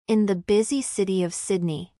In the busy city of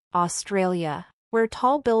Sydney, Australia, where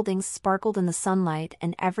tall buildings sparkled in the sunlight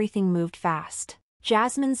and everything moved fast,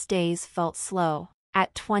 Jasmine's days felt slow.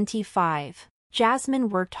 At 25, Jasmine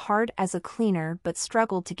worked hard as a cleaner but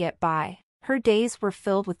struggled to get by. Her days were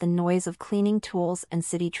filled with the noise of cleaning tools and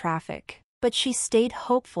city traffic, but she stayed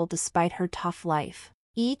hopeful despite her tough life.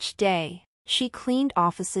 Each day, she cleaned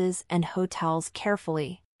offices and hotels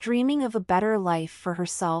carefully, dreaming of a better life for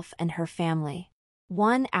herself and her family.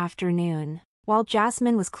 One afternoon, while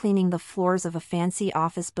Jasmine was cleaning the floors of a fancy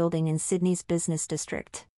office building in Sydney's business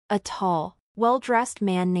district, a tall, well-dressed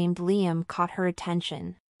man named Liam caught her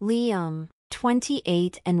attention. Liam,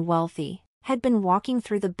 28 and wealthy, had been walking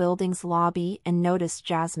through the building's lobby and noticed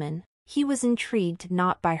Jasmine. He was intrigued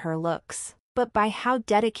not by her looks, but by how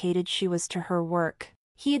dedicated she was to her work.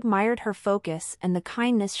 He admired her focus and the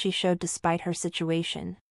kindness she showed despite her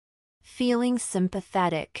situation. Feeling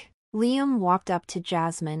sympathetic, Liam walked up to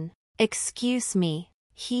Jasmine. "Excuse me,"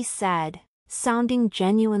 he said, sounding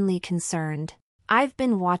genuinely concerned. "I've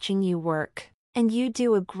been watching you work, and you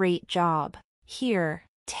do a great job. Here,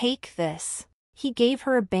 take this." He gave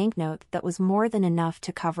her a banknote that was more than enough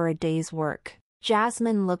to cover a day's work.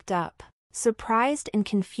 Jasmine looked up, surprised and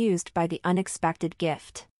confused by the unexpected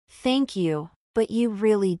gift. "Thank you, but you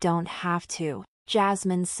really don't have to,"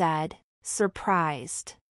 Jasmine said,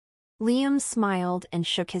 surprised. Liam smiled and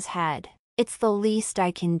shook his head. "It's the least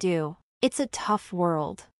I can do. It's a tough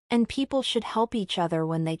world, and people should help each other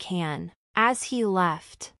when they can." As he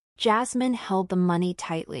left, Jasmine held the money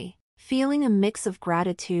tightly, feeling a mix of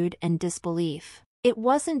gratitude and disbelief. It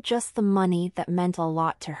wasn't just the money that meant a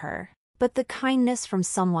lot to her, but the kindness from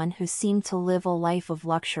someone who seemed to live a life of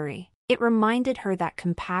luxury. It reminded her that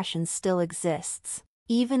compassion still exists,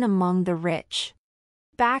 even among the rich.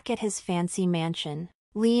 Back at his fancy mansion,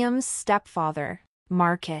 Liam's stepfather,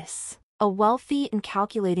 Marcus, a wealthy and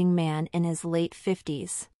calculating man in his late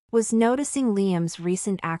 50s, was noticing Liam's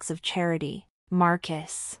recent acts of charity.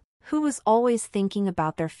 Marcus, who was always thinking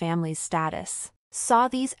about their family's status, saw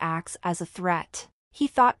these acts as a threat. He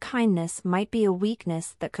thought kindness might be a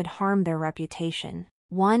weakness that could harm their reputation.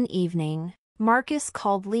 One evening, Marcus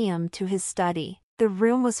called Liam to his study. The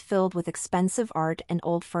room was filled with expensive art and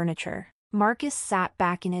old furniture. Marcus sat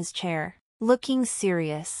back in his chair, looking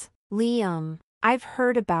serious. "Liam, I've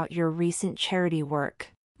heard about your recent charity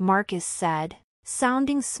work," Marcus said,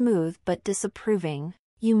 sounding smooth but disapproving.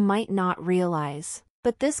 "You might not realize,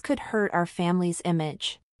 but this could hurt our family's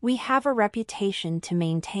image. We have a reputation to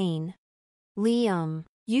maintain." Liam,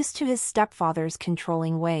 used to his stepfather's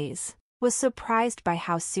controlling ways, was surprised by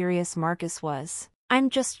how serious Marcus was. "I'm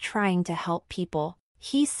just trying to help people,"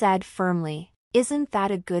 he said firmly. "Isn't that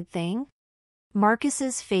a good thing?"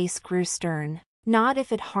 Marcus's face grew stern. "Not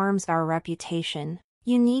if it harms our reputation.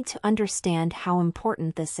 You need to understand how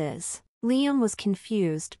important this is." Liam was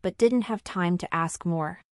confused but didn't have time to ask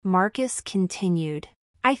more. Marcus continued.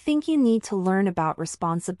 "I think you need to learn about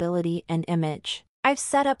responsibility and image. I've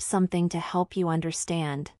set up something to help you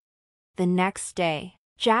understand." The next day,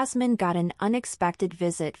 Jasmine got an unexpected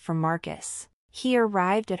visit from Marcus. He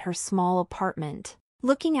arrived at her small apartment,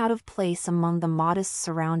 looking out of place among the modest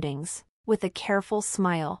surroundings. With a careful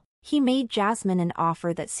smile, he made Jasmine an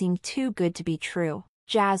offer that seemed too good to be true.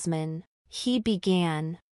 "Jasmine," he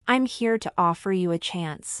began, "I'm here to offer you a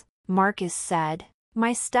chance," Marcus said.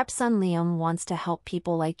 "My stepson Liam wants to help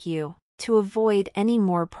people like you, to avoid any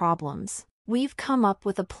more problems. We've come up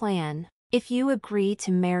with a plan. If you agree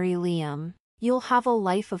to marry Liam, you'll have a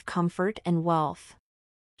life of comfort and wealth."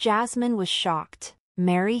 Jasmine was shocked.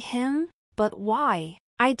 "Marry him? But why?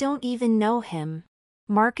 I don't even know him."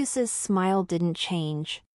 Marcus's smile didn't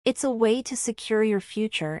change. "It's a way to secure your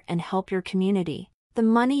future and help your community. The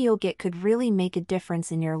money you'll get could really make a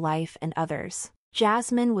difference in your life and others."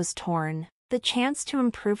 Jasmine was torn. The chance to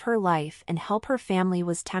improve her life and help her family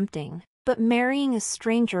was tempting, but marrying a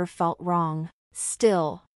stranger felt wrong.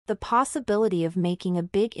 Still, the possibility of making a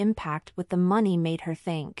big impact with the money made her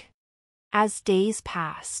think. As days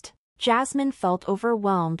passed, Jasmine felt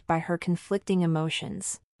overwhelmed by her conflicting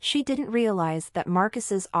emotions. She didn't realize that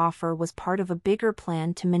Marcus's offer was part of a bigger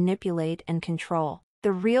plan to manipulate and control.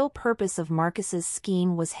 The real purpose of Marcus's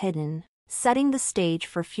scheme was hidden, setting the stage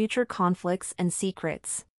for future conflicts and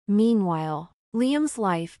secrets. Meanwhile, Liam's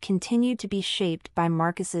life continued to be shaped by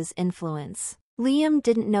Marcus's influence. Liam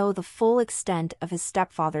didn't know the full extent of his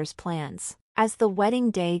stepfather's plans. As the wedding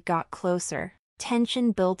day got closer,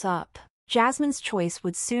 tension built up. Jasmine's choice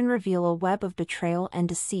would soon reveal a web of betrayal and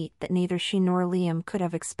deceit that neither she nor Liam could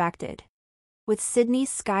have expected. With Sydney's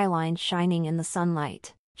skyline shining in the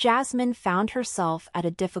sunlight, Jasmine found herself at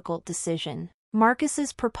a difficult decision.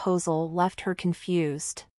 Marcus's proposal left her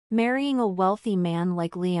confused. Marrying a wealthy man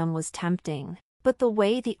like Liam was tempting, but the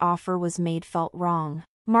way the offer was made felt wrong.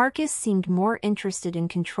 Marcus seemed more interested in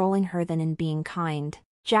controlling her than in being kind.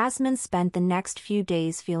 Jasmine spent the next few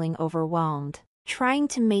days feeling overwhelmed. Trying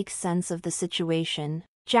to make sense of the situation,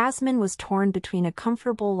 Jasmine was torn between a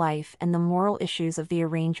comfortable life and the moral issues of the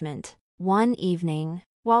arrangement. One evening,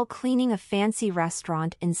 while cleaning a fancy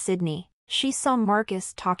restaurant in Sydney, she saw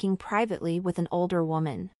Marcus talking privately with an older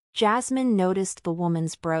woman. Jasmine noticed the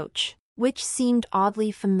woman's brooch, which seemed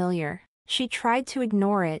oddly familiar. She tried to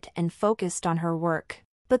ignore it and focused on her work,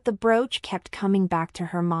 but the brooch kept coming back to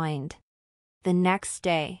her mind. The next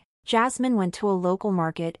day, Jasmine went to a local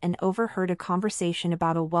market and overheard a conversation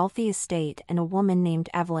about a wealthy estate and a woman named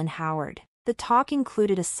Evelyn Howard. The talk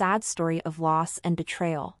included a sad story of loss and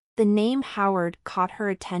betrayal. The name Howard caught her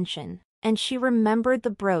attention, and she remembered the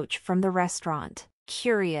brooch from the restaurant.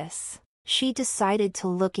 Curious, she decided to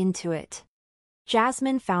look into it.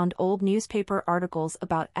 Jasmine found old newspaper articles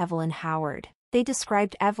about Evelyn Howard. They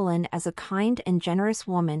described Evelyn as a kind and generous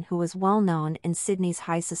woman who was well known in Sydney's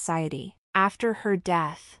high society. After her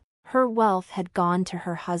death, her wealth had gone to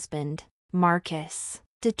her husband, Marcus.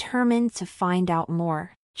 Determined to find out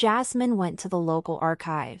more, Jasmine went to the local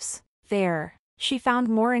archives. There, she found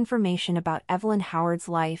more information about Evelyn Howard's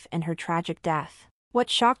life and her tragic death. What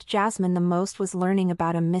shocked Jasmine the most was learning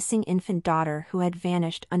about a missing infant daughter who had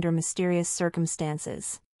vanished under mysterious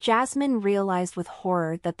circumstances. Jasmine realized with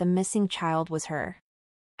horror that the missing child was her.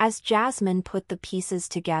 As Jasmine put the pieces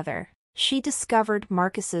together, she discovered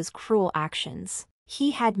Marcus's cruel actions.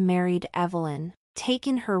 He had married Evelyn,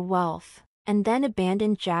 taken her wealth, and then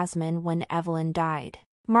abandoned Jasmine when Evelyn died.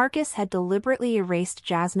 Marcus had deliberately erased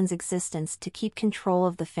Jasmine's existence to keep control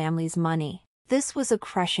of the family's money. This was a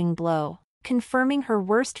crushing blow, confirming her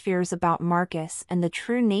worst fears about Marcus and the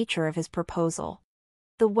true nature of his proposal.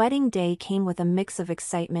 The wedding day came with a mix of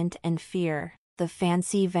excitement and fear. The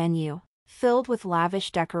fancy venue, filled with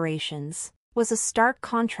lavish decorations, was a stark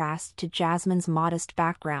contrast to Jasmine's modest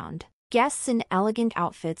background. Guests in elegant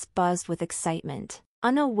outfits buzzed with excitement,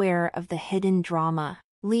 unaware of the hidden drama.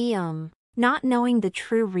 Liam, not knowing the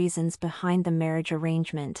true reasons behind the marriage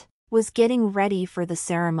arrangement, was getting ready for the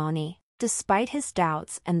ceremony. Despite his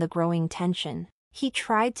doubts and the growing tension, he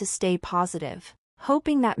tried to stay positive,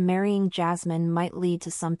 hoping that marrying Jasmine might lead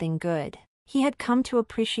to something good. He had come to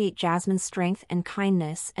appreciate Jasmine's strength and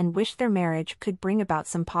kindness and wished their marriage could bring about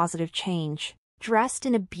some positive change. Dressed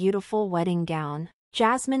in a beautiful wedding gown,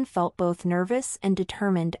 Jasmine felt both nervous and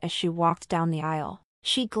determined as she walked down the aisle.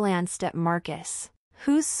 She glanced at Marcus,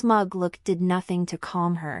 whose smug look did nothing to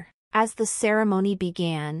calm her. As the ceremony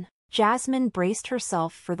began, Jasmine braced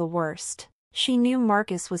herself for the worst. She knew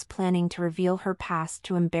Marcus was planning to reveal her past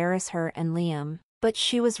to embarrass her and Liam, but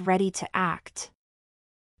she was ready to act.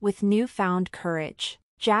 With newfound courage,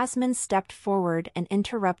 Jasmine stepped forward and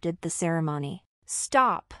interrupted the ceremony.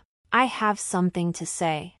 "Stop! I have something to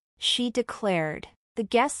say," she declared. The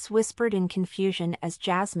guests whispered in confusion as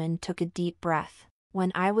Jasmine took a deep breath.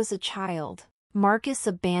 "When I was a child, Marcus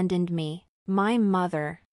abandoned me. My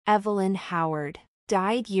mother, Evelyn Howard,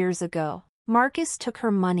 died years ago. Marcus took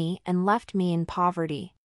her money and left me in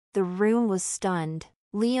poverty." The room was stunned.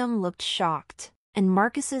 Liam looked shocked, and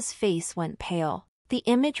Marcus's face went pale. The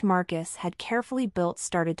image Marcus had carefully built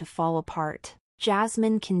started to fall apart.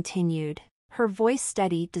 Jasmine continued, her voice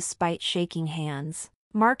steady despite shaking hands.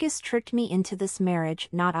 "Marcus tricked me into this marriage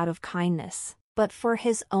not out of kindness, but for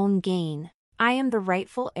his own gain. I am the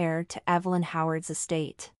rightful heir to Evelyn Howard's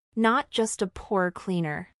estate, not just a poor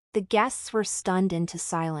cleaner." The guests were stunned into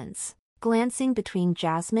silence, glancing between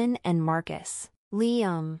Jasmine and Marcus.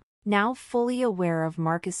 Liam, now fully aware of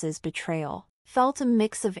Marcus's betrayal, felt a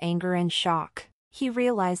mix of anger and shock. He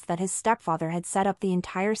realized that his stepfather had set up the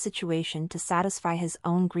entire situation to satisfy his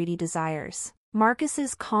own greedy desires.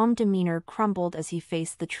 Marcus's calm demeanor crumbled as he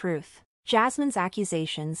faced the truth. Jasmine's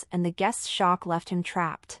accusations and the guests' shock left him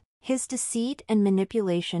trapped. His deceit and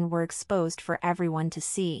manipulation were exposed for everyone to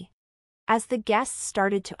see. As the guests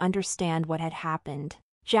started to understand what had happened,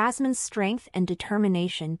 Jasmine's strength and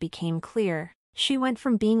determination became clear. She went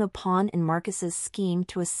from being a pawn in Marcus's scheme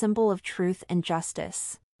to a symbol of truth and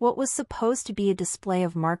justice. What was supposed to be a display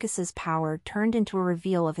of Marcus's power turned into a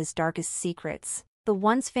reveal of his darkest secrets. The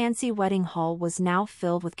once fancy wedding hall was now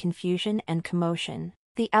filled with confusion and commotion.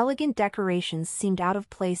 The elegant decorations seemed out of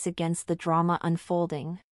place against the drama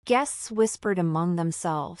unfolding. Guests whispered among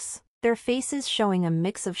themselves, their faces showing a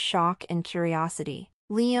mix of shock and curiosity.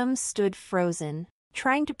 Liam stood frozen,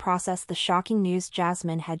 trying to process the shocking news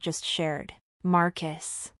Jasmine had just shared.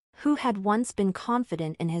 Marcus, who had once been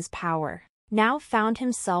confident in his power, now found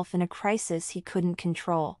himself in a crisis he couldn't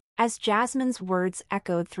control. As Jasmine's words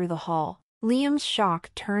echoed through the hall, Liam's shock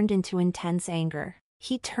turned into intense anger.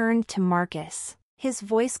 He turned to Marcus, his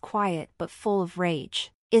voice quiet but full of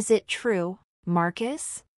rage. "Is it true,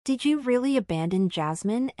 Marcus? Did you really abandon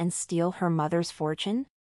Jasmine and steal her mother's fortune?"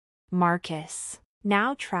 Marcus,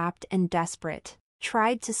 now trapped and desperate,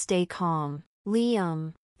 tried to stay calm.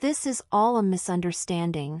 "Liam, this is all a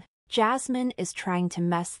misunderstanding. Jasmine is trying to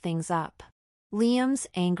mess things up." Liam's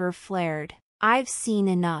anger flared. "I've seen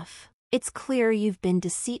enough. It's clear you've been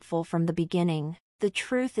deceitful from the beginning. The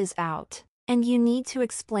truth is out, and you need to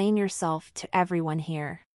explain yourself to everyone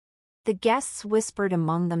here." The guests whispered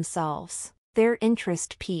among themselves. Their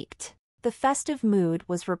interest peaked. The festive mood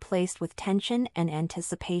was replaced with tension and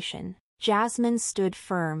anticipation. Jasmine stood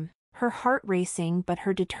firm, her heart racing but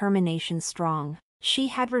her determination strong. She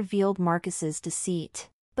had revealed Marcus's deceit.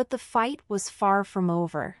 But the fight was far from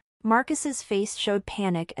over. Marcus's face showed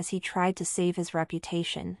panic as he tried to save his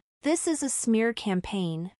reputation. "This is a smear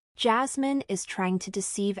campaign. Jasmine is trying to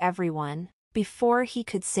deceive everyone." Before he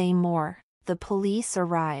could say more, the police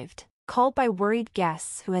arrived, called by worried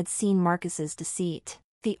guests who had seen Marcus's deceit.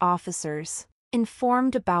 The officers,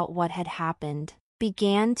 informed about what had happened,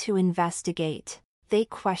 began to investigate. They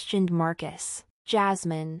questioned Marcus,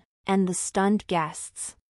 Jasmine, and the stunned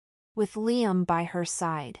guests. With Liam by her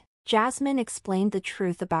side, Jasmine explained the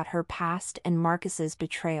truth about her past and Marcus's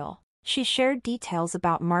betrayal. She shared details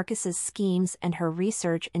about Marcus's schemes and her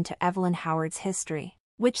research into Evelyn Howard's history,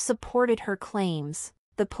 which supported her claims.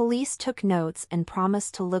 The police took notes and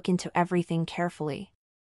promised to look into everything carefully.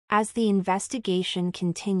 As the investigation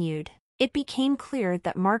continued, it became clear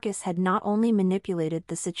that Marcus had not only manipulated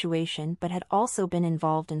the situation but had also been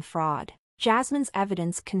involved in fraud. Jasmine's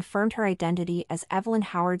evidence confirmed her identity as Evelyn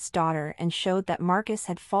Howard's daughter and showed that Marcus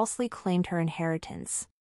had falsely claimed her inheritance.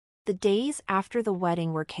 The days after the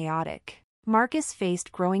wedding were chaotic. Marcus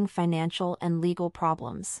faced growing financial and legal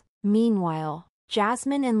problems. Meanwhile,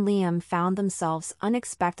 Jasmine and Liam found themselves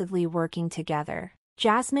unexpectedly working together.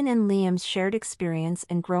 Jasmine and Liam's shared experience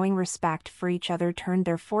and growing respect for each other turned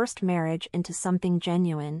their forced marriage into something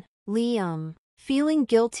genuine. Liam, feeling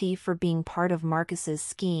guilty for being part of Marcus's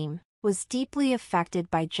scheme, was deeply affected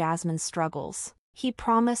by Jasmine's struggles. He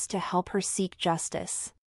promised to help her seek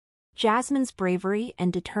justice. Jasmine's bravery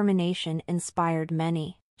and determination inspired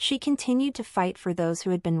many. She continued to fight for those who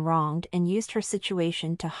had been wronged and used her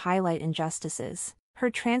situation to highlight injustices. Her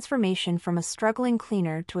transformation from a struggling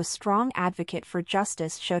cleaner to a strong advocate for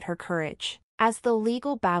justice showed her courage. As the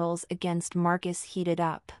legal battles against Marcus heated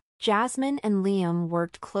up, Jasmine and Liam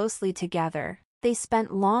worked closely together. They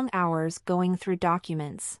spent long hours going through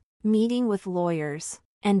documents, meeting with lawyers,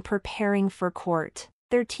 and preparing for court.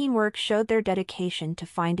 Their teamwork showed their dedication to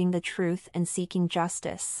finding the truth and seeking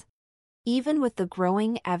justice. Even with the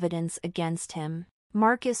growing evidence against him,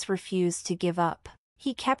 Marcus refused to give up.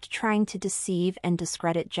 He kept trying to deceive and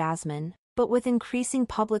discredit Jasmine, but with increasing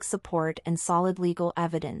public support and solid legal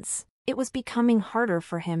evidence, it was becoming harder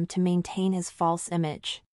for him to maintain his false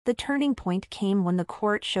image. The turning point came when the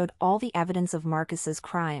court showed all the evidence of Marcus's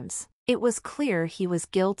crimes. It was clear he was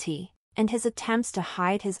guilty, and his attempts to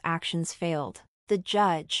hide his actions failed. The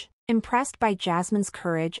judge, impressed by Jasmine's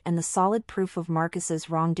courage and the solid proof of Marcus's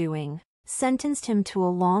wrongdoing, sentenced him to a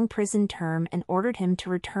long prison term and ordered him to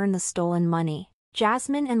return the stolen money.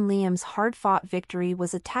 Jasmine and Liam's hard-fought victory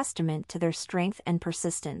was a testament to their strength and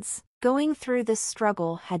persistence. Going through this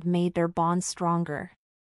struggle had made their bond stronger.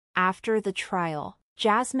 After the trial,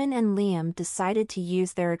 Jasmine and Liam decided to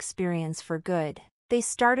use their experience for good. They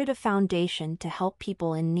started a foundation to help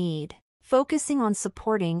people in need, focusing on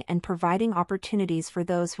supporting and providing opportunities for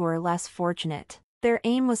those who are less fortunate. Their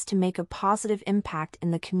aim was to make a positive impact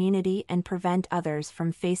in the community and prevent others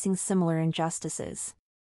from facing similar injustices.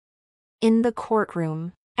 In the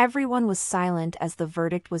courtroom, everyone was silent as the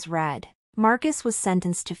verdict was read. Marcus was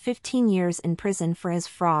sentenced to 15 years in prison for his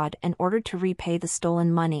fraud and ordered to repay the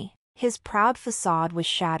stolen money. His proud facade was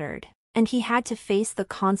shattered, and he had to face the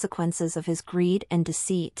consequences of his greed and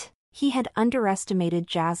deceit. He had underestimated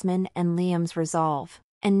Jasmine and Liam's resolve,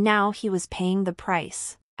 and now he was paying the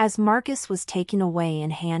price. As Marcus was taken away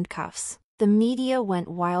in handcuffs, the media went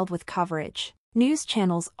wild with coverage. News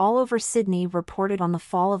channels all over Sydney reported on the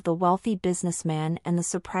fall of the wealthy businessman and the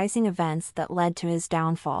surprising events that led to his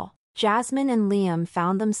downfall. Jasmine and Liam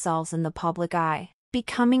found themselves in the public eye,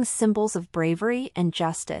 becoming symbols of bravery and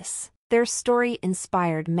justice. Their story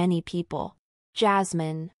inspired many people.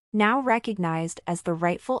 Jasmine, now recognized as the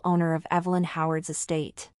rightful owner of Evelyn Howard's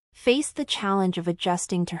estate, faced the challenge of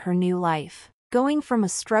adjusting to her new life. Going from a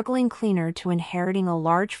struggling cleaner to inheriting a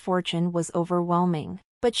large fortune was overwhelming,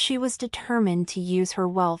 but she was determined to use her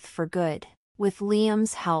wealth for good. With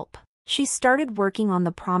Liam's help, she started working on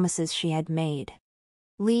the promises she had made.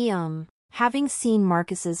 Liam, having seen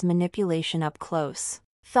Marcus's manipulation up close,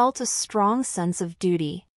 felt a strong sense of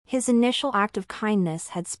duty. His initial act of kindness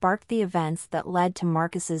had sparked the events that led to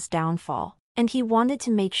Marcus's downfall, and he wanted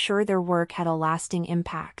to make sure their work had a lasting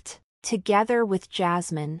impact. Together with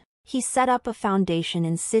Jasmine, he set up a foundation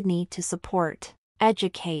in Sydney to support,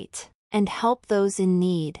 educate, and help those in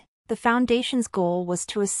need. The foundation's goal was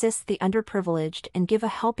to assist the underprivileged and give a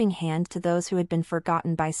helping hand to those who had been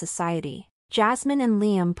forgotten by society. Jasmine and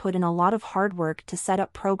Liam put in a lot of hard work to set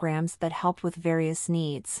up programs that helped with various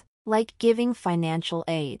needs, like giving financial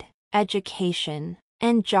aid, education,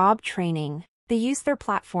 and job training. They used their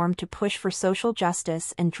platform to push for social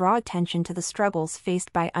justice and draw attention to the struggles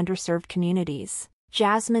faced by underserved communities.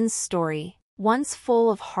 Jasmine's story, once full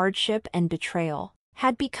of hardship and betrayal,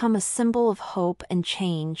 had become a symbol of hope and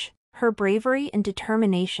change. Her bravery and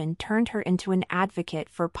determination turned her into an advocate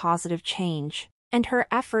for positive change, and her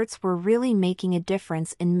efforts were really making a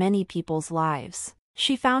difference in many people's lives.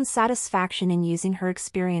 She found satisfaction in using her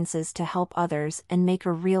experiences to help others and make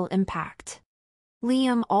a real impact.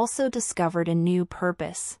 Liam also discovered a new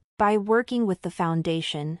purpose. By working with the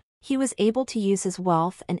foundation, he was able to use his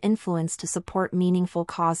wealth and influence to support meaningful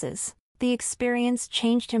causes. The experience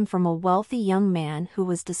changed him from a wealthy young man who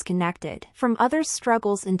was disconnected from others'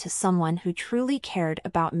 struggles into someone who truly cared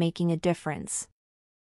about making a difference.